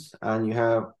 attractions, and you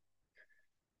have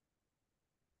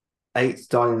 8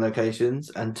 dining locations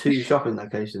and 2 shopping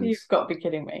locations. You've got to be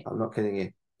kidding me. I'm not kidding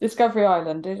you. Discovery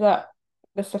Island, is that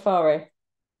the safari?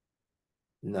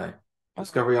 No.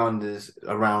 Discovery Island is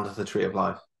around the Tree of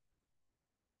Life.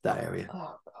 That area.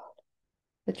 Oh, God.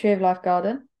 The Tree of Life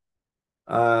Garden?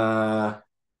 Uh,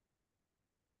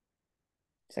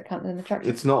 Does that count as an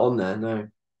attraction? it's not on there, no.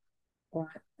 Right,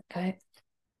 okay.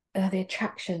 The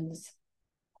attractions.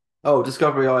 Oh,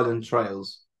 Discovery Island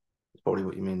Trails. That's probably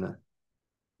what you mean there.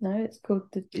 No, it's called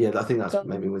the Yeah, I think that's Garden.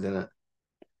 maybe within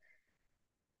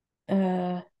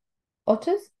it.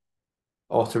 Otters?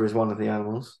 Otter is one of the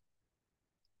animals.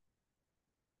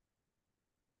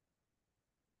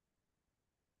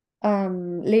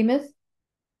 Lemurs?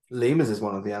 Lemurs is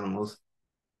one of the animals.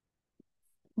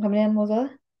 How many animals are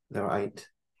there? There are 8.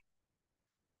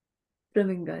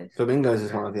 Flamingos. Flamingos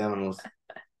is one of the animals.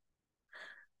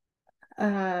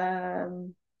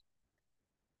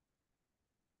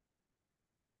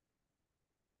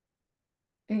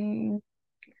 Mm,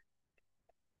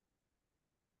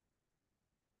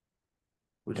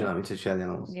 Would you like me to share the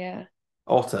animals? yeah.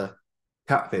 Otter,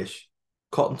 catfish,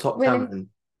 cotton top Really? salmon,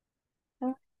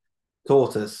 Oh.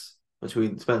 tortoise, which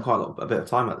we spent a bit of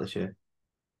time at this year.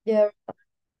 Yeah.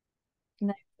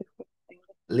 No.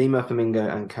 Lemur, flamingo,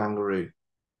 and kangaroo,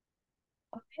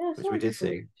 Oh, yeah, which we did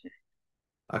see.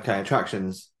 Okay,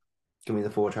 attractions. Give me the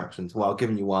 4 attractions. Well, I've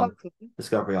given you one.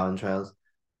 Discovery Island Trails.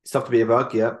 Stuff to be a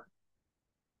bug, yep.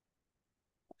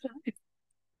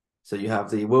 So you have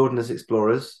the Wilderness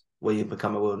Explorers, where you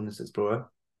become a wilderness explorer.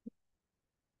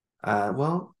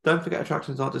 Well, don't forget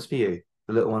attractions aren't just for you.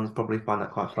 The little ones probably find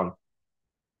that quite fun.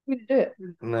 We didn't do it.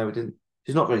 No, we didn't.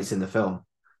 She's not really seen the film.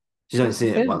 She's only What's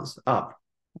seen the it film? once. Up.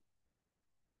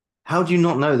 How do you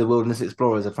not know the Wilderness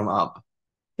Explorers are from Up?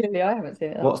 Clearly, I haven't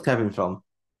seen it. What's Kevin from?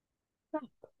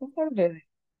 What's Kevin doing?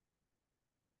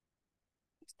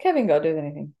 What's Kevin got to do with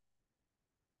anything?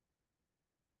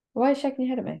 Why are you shaking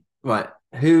your head at me? Right.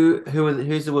 Who's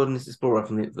the Wilderness Explorer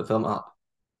from the film Up?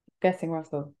 Guessing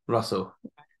Russell. Russell.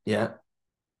 Yeah.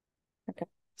 Okay.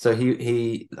 So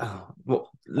he what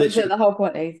So literally the whole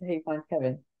point is he finds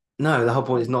Kevin. no, the whole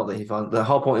point is not that he finds the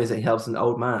whole point is that he helps an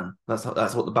old man. That's what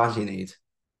the badgie needs.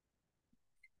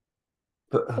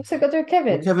 But What's it got to do with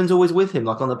Kevin? Kevin's always with him,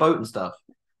 like on the boat and stuff.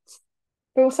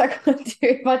 But what's that got to do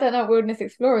if I don't know what Wilderness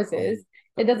Explorers is?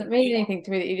 It doesn't mean anything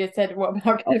to me that you just said, what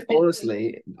about Kevin?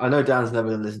 Honestly, I know Dan's never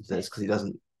going to listen to this because he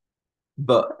doesn't.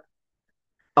 But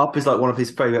Up is like one of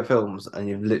his favorite films, and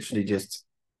you've literally just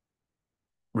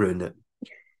ruined it.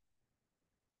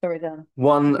 Sorry, Dan.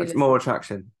 One You more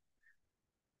attraction: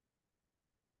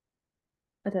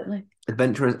 I don't know.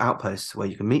 Adventurers Outposts, where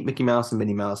you can meet Mickey Mouse and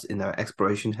Minnie Mouse in their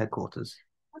exploration headquarters.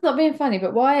 That's not being funny,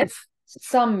 but why are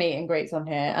some meet and greets on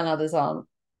here and others aren't?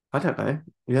 I don't know.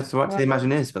 You have to write to the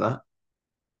Imagineers for that.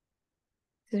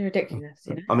 This is ridiculous,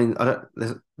 you know? I mean,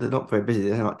 they're not very busy.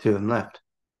 There's only like 2 of them left.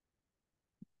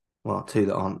 Well, 2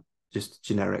 that aren't just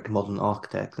generic modern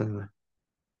architects, anyway.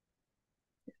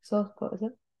 So what is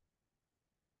it?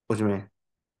 What do you mean?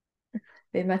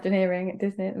 The Imagineering at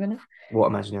Disney at the minute? What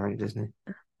Imagineering at Disney?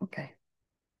 Okay.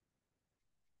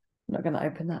 I'm not going to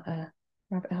open that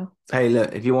rabbit hole. Hey,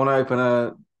 look, if you want to open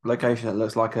a location that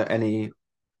looks like any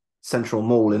central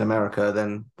mall in America,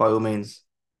 then by all means,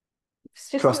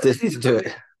 trust Disney to do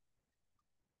it.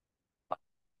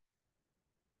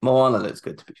 Moana looks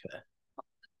good, to be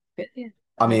fair. Yeah.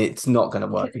 I mean, it's not going to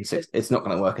work in 6. It's not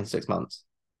going to work in 6 months.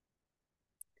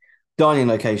 Dining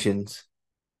locations.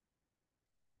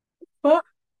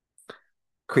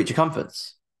 Creature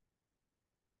comforts.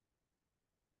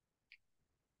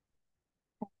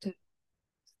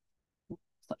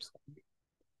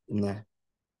 No.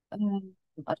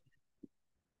 I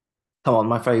Come on,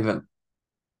 my favourite.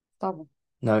 don't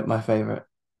No, my favourite.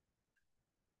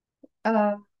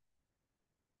 know.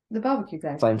 The barbecue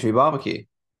place. Flame Tree Barbecue.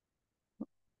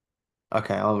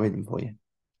 Okay, I'll read them for you.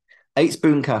 8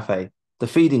 Spoon Cafe, The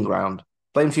Feeding Ground,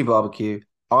 Flame Tree Barbecue,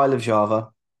 Isle of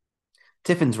Java,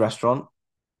 Tiffin's Restaurant,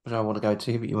 which I want to go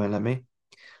to, but you won't let me.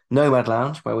 Nomad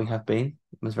Lounge, where we have been.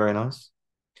 It was very nice.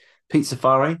 Pizza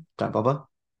Safari, don't bother.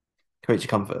 Creature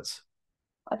Comforts.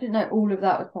 I didn't know all of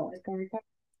that was part of Discovery Cove.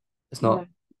 It's not. No.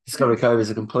 Discovery Cove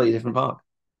is a completely different park.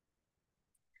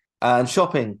 And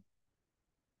shopping.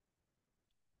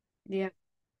 Yeah.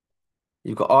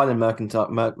 You've got Island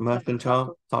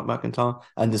Mercantile,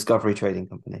 and Discovery Trading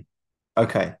Company.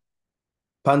 Okay.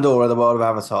 Pandora, the World of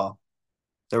Avatar.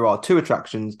 There are 2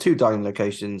 attractions, 2 dining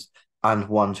locations, and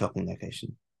 1 shopping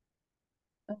location.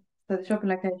 So the shopping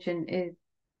location is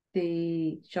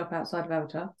the shop outside of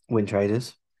Avatar. Wind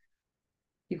Traders.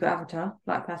 You've got Avatar,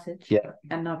 Black Passage, Yeah.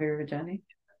 and Navi River Journey.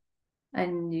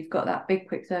 And you've got that big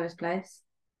quick service place.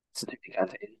 Snoopy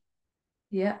Canteen.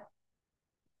 Yeah.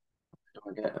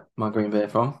 Where do I get my green beer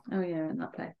from? Oh yeah, in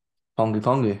that place. Pongu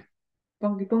Pongu.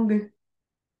 Bongi bongi.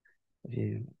 If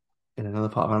you in another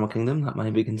part of Animal Kingdom, that may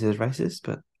be considered racist,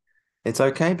 but it's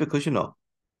okay because you're not.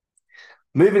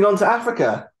 Moving on to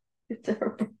Africa. It's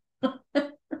terrible.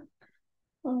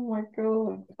 Oh my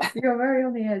god. You're very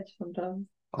on the edge sometimes.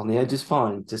 On the edge is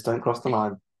fine, just don't cross the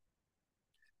line.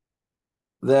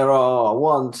 There are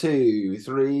 1, 2,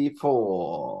 3,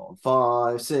 4,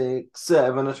 5, 6,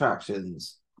 7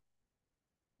 attractions.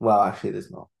 Well, actually,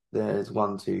 there's not. There's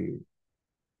 1, 2,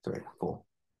 3, 4.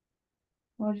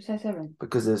 Why would you say 7?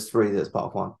 Because there's 3 that's part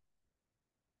of 1.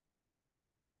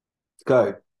 Let's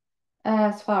go.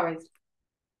 Safaris.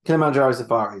 Kilimanjaro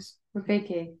Safaris.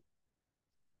 Rafiki.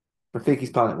 Rafiki's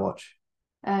Planet Watch.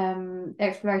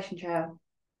 Exploration Trail.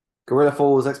 Gorilla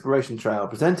Falls Exploration Trail,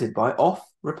 presented by Off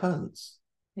Repellents.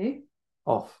 Who?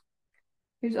 Off.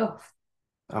 Who's off?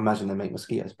 I imagine they make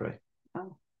mosquito spray.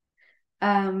 Oh.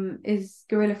 Is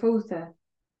Gorilla Falls there?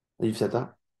 You've said that?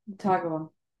 The tiger one.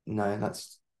 No,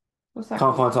 that's... What's that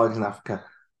Can't called? find tigers in Africa.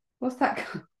 What's that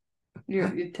called?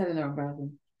 You're telling her about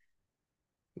them.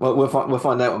 Well, we'll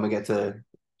find out when we get to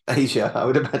Asia, I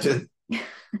would imagine,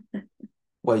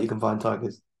 where you can find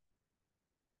tigers.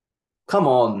 Come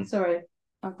on. Sorry,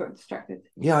 I've got distracted.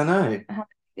 Yeah, I know.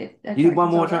 Yeah, You need one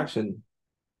more attractions are there. attraction.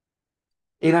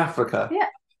 In Africa. Yeah.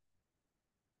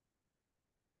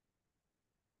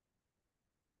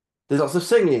 There's lots of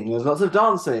singing. There's lots of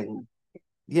dancing.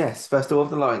 Yes, Festival of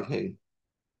the Lion King.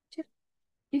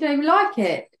 You don't even like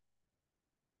it.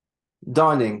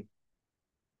 Dining.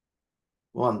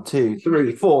 1, 2,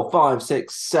 3, 4, 5,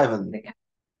 6, 7.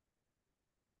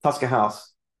 Tusker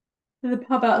House. There's a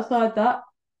pub outside that.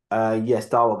 Yes,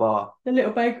 Dawa Bar. The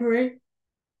little bakery.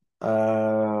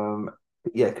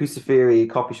 Yeah, Kusafiri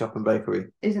Coffee Shop and Bakery.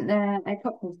 Isn't there a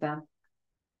popcorn stand?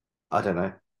 I don't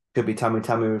know. Could be Tamu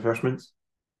Tamu Refreshments.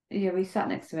 Yeah, we sat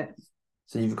next to it.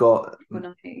 So you've got When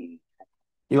I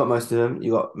you got most of them.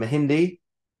 You got Mahindi,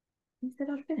 you said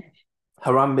I'd finish.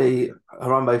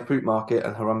 Harambe Fruit Market,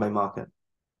 and Harambe Market.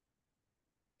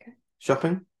 Okay.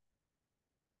 Shopping.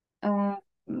 The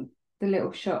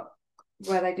little shop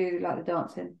where they do like the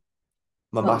dancing.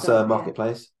 Mombasa done, yeah.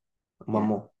 Marketplace. And one Yeah.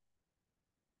 more.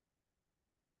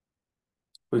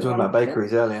 We were The talking one about opposite?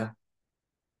 bakeries earlier.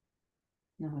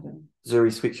 No, I don't.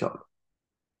 Zuri Sweet Shop.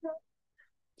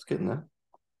 It's good enough.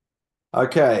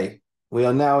 Okay, we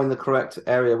are now in the correct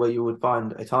area where you would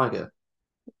find a tiger.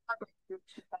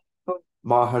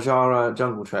 Mahajara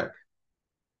Jungle Trek.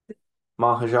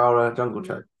 Mahajara Jungle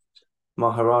Trek.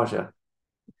 Maharaja.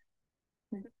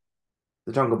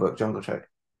 The Jungle Book, Jungle Trek.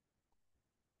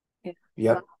 Yeah.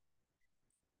 Yep.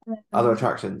 Other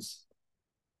attractions.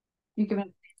 You give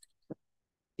it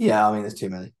Yeah, I mean, there's too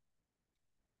many.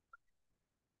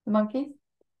 the monkeys?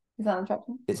 Is that an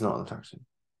attraction? It's not an attraction.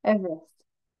 Everest.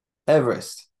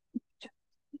 Everest.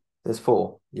 There's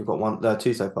 4. You've got 1,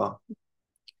 2 so far.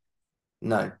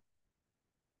 No.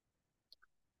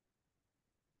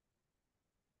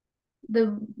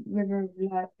 The River of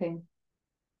Light thing.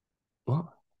 What?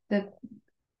 The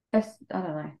best, I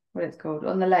don't know what it's called.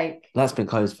 On the lake. That's been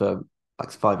closed for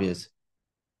like 5 years.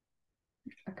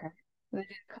 Okay. They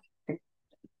did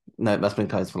No, that's been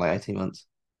closed for like 18 months.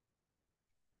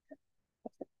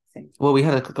 see. Well, we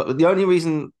had the only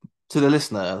reason to the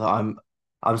listener that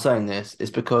I'm saying this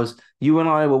is because you and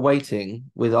I were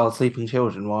waiting with our sleeping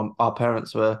children while our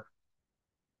parents were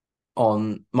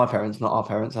on my parents, not our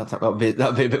parents. That'd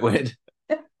be a bit weird.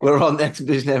 we're on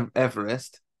Expedition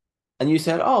Everest, and you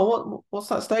said, "Oh, what's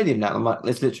that stadium now?" I'm like,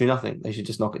 "It's literally nothing. They should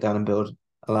just knock it down and build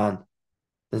a land.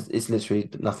 It's literally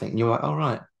nothing." And you're like, "Oh,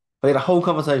 right." We had a whole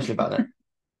conversation about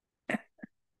it.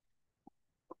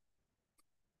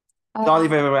 Darley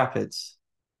River Rapids.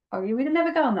 Oh, we would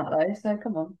never go on that though, so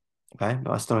come on. Okay,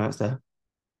 but I still know it's there.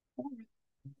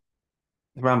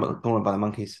 It's around the corner by the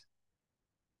monkeys.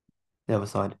 The other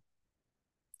side.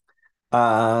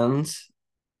 And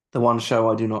the one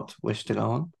show I do not wish to go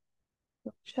on.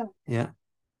 Sure. Yeah.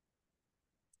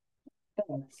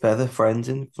 Feather Friends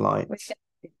in Flight.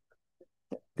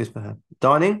 Good for her.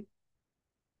 Dining?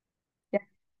 Yeah.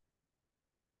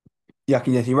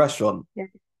 Yakinetti restaurant? Yeah.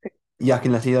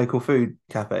 Yakinetti local food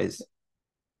cafes?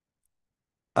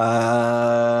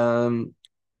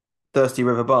 Thirsty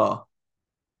River Bar?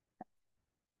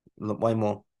 Way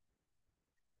more.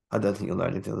 I don't think you'll know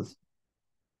any of the others.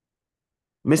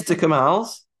 Mr.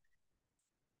 Kamal's?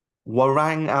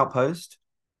 Warang Outpost?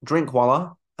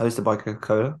 Drinkwallah, hosted by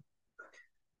Coca-Cola.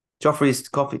 Joffrey's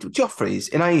Coffee. Joffrey's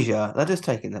in Asia. They're just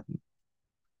taking the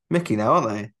Mickey now, aren't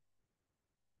they?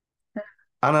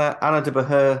 Anna de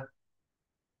Beher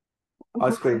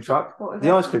ice cream truck.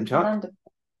 The ice cream truck.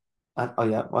 Oh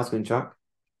yeah, ice cream truck.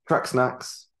 Track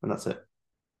snacks, and that's it.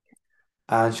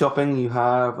 And shopping, you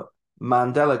have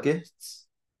Mandela Gifts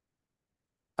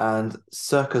and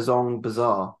Circazong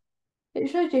Bazaar. It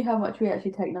shows you how much we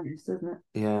actually take notice, doesn't it?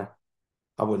 Yeah,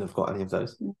 I wouldn't have got any of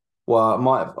those.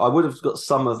 Well, I would have got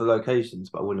some of the locations,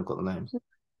 but I wouldn't have got the names.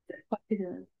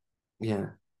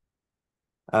 Yeah.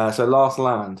 So Last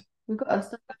Land. We've got our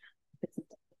stuff.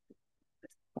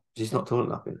 She's not tall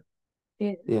enough.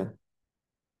 Yeah. Yeah.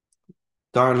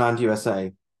 Darren Land,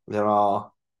 USA. There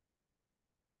are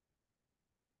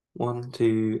 1,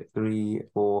 2, 3,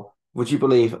 4. Would you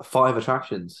believe 5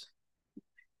 attractions?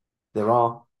 There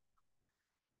are.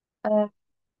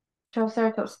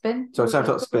 Triceratops spin.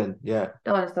 Triceratops spin. Yeah.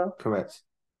 Dinosaur. Correct.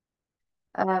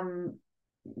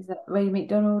 Is that where you meet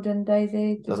Donald and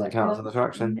Daisy? Doesn't count as an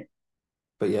attraction.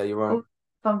 But yeah, you're right.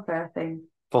 Fun fair thing.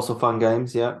 Fossil Fun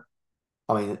Games. Yeah.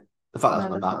 I mean, the fact that's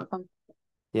on the that's map. not fun.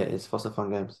 Yeah, it's Fossil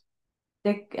Fun Games.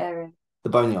 Big area. The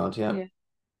Boneyard. Yeah. Yeah.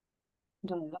 I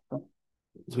don't know that one.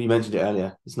 So you mentioned it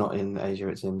earlier. It's not in Asia.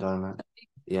 It's in Thailand.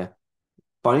 Yeah.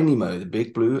 Finding Nemo, The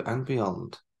Big Blue and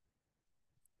Beyond.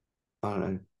 I don't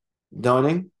know.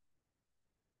 Dining.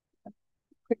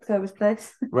 Quick service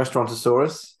place.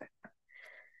 Restaurantosaurus.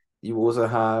 You also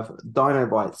have Dino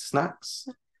Bites snacks,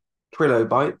 Trillo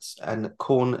Bites, and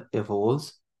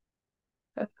Cornivores.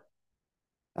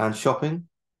 And shopping.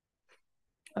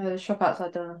 The shop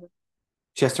outside Dinosaur.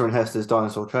 Chester and Hester's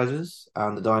Dinosaur Treasures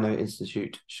and the Dino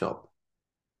Institute shop.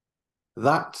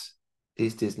 That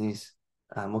is Disney's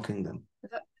Animal Kingdom.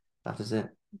 That is it.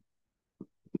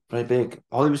 Very big.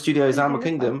 Hollywood Studios Animal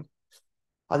Kingdom.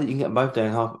 I think you can get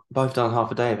them both done in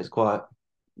half a day if it's quiet.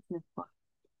 You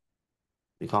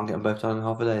can't get them both done in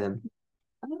half a day then.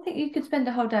 I don't think you could spend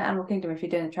a whole day at Animal Kingdom if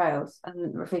you're doing the trails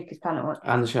and Rafika's Planet one.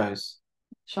 And the shows.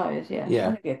 Shows, yeah.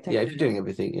 Yeah. Yeah, if you're doing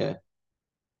everything, yeah.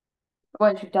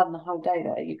 Once you've done the whole day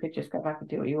there, you could just go back and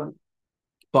do what you want.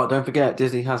 But don't forget,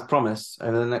 Disney has promised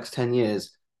over the next 10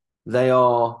 years, they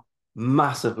are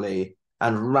massively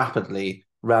and rapidly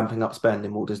ramping up spend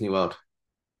in Walt Disney World.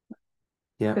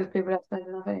 Yeah. Because people don't spend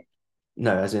enough.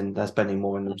 No, as in they're spending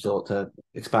more in the resort to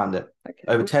expand it. Okay.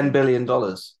 Over $10 billion.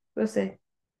 We'll see.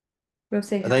 We'll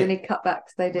see how many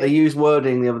cutbacks they do. They used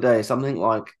wording the other day, something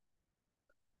like,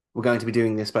 we're going to be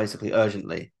doing this basically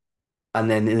urgently. And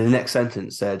then in the next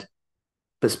sentence said,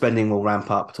 but spending will ramp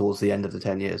up towards the end of the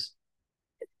 10 years.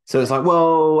 So it's like,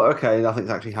 well, okay, nothing's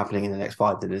actually happening in the next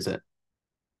 5 then, is it?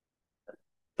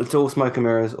 It's all smoke and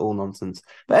mirrors, all nonsense.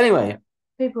 But anyway.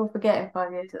 People forget in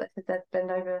 5 years that they said they'd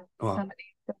spend over how many?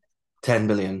 10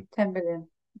 billion. 10 billion.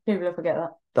 People will forget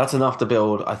that. That's enough to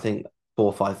build, I think, 4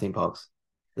 or 5 theme parks.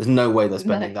 There's no way they're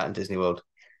spending that in Disney World.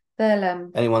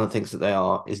 Anyone that thinks that they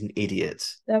are is an idiot.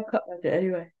 They'll cut budget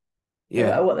anyway. Yeah. No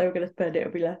matter what they were going to spend,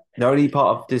 it'll be less. The only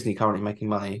part of Disney currently making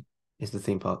money is the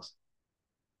theme parks.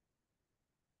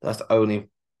 That's the only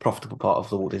profitable part of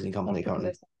the Walt Disney Company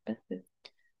currently.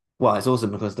 Well, it's also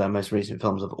because their most recent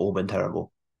films have all been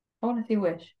terrible. I want to see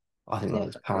Wish. I think it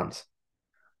looks pants.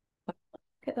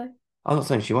 Get those. I'm not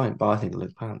saying she won't, but I think it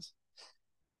looks pants.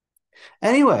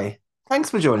 Anyway, thanks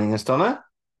for joining us, Donna.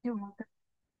 You're welcome.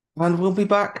 And we'll be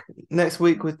back next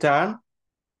week with Dan.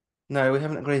 No, we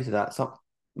haven't agreed to that. Stop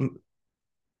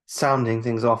sounding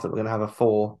things off that we're going to have a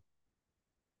 4-person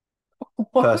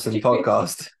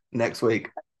podcast next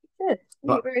week. Good.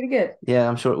 It'll be really good. Yeah,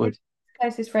 I'm sure it would.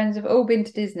 Closest friends have all been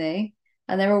to Disney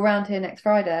and they're all round here next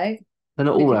Friday. They're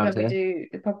not all Literally, around like we here. do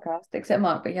the podcast, except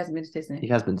Mark, but he hasn't been to Disney. He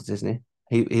has been to Disney.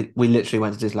 We literally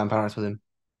went to Disneyland Paris with him.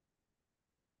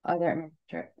 I don't remember the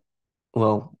trip.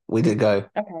 Well, we did go.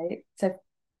 Okay, so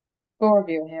 4 of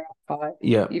you are here at 5.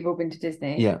 Yeah. You've all been to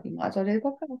Disney. Yeah. You might as well do the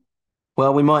podcast.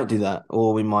 Well, we might do that,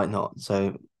 or we might not.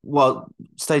 So, well,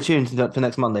 stay tuned for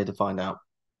next Monday to find out.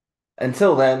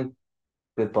 Until then,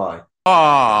 goodbye.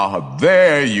 Ah,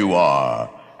 there you are.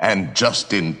 And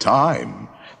just in time.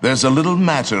 There's a little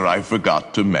matter I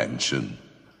forgot to mention.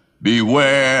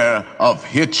 Beware of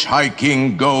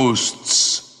hitchhiking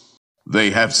ghosts.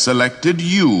 They have selected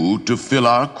you to fill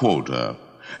our quota,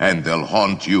 and they'll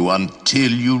haunt you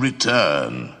until you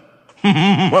return.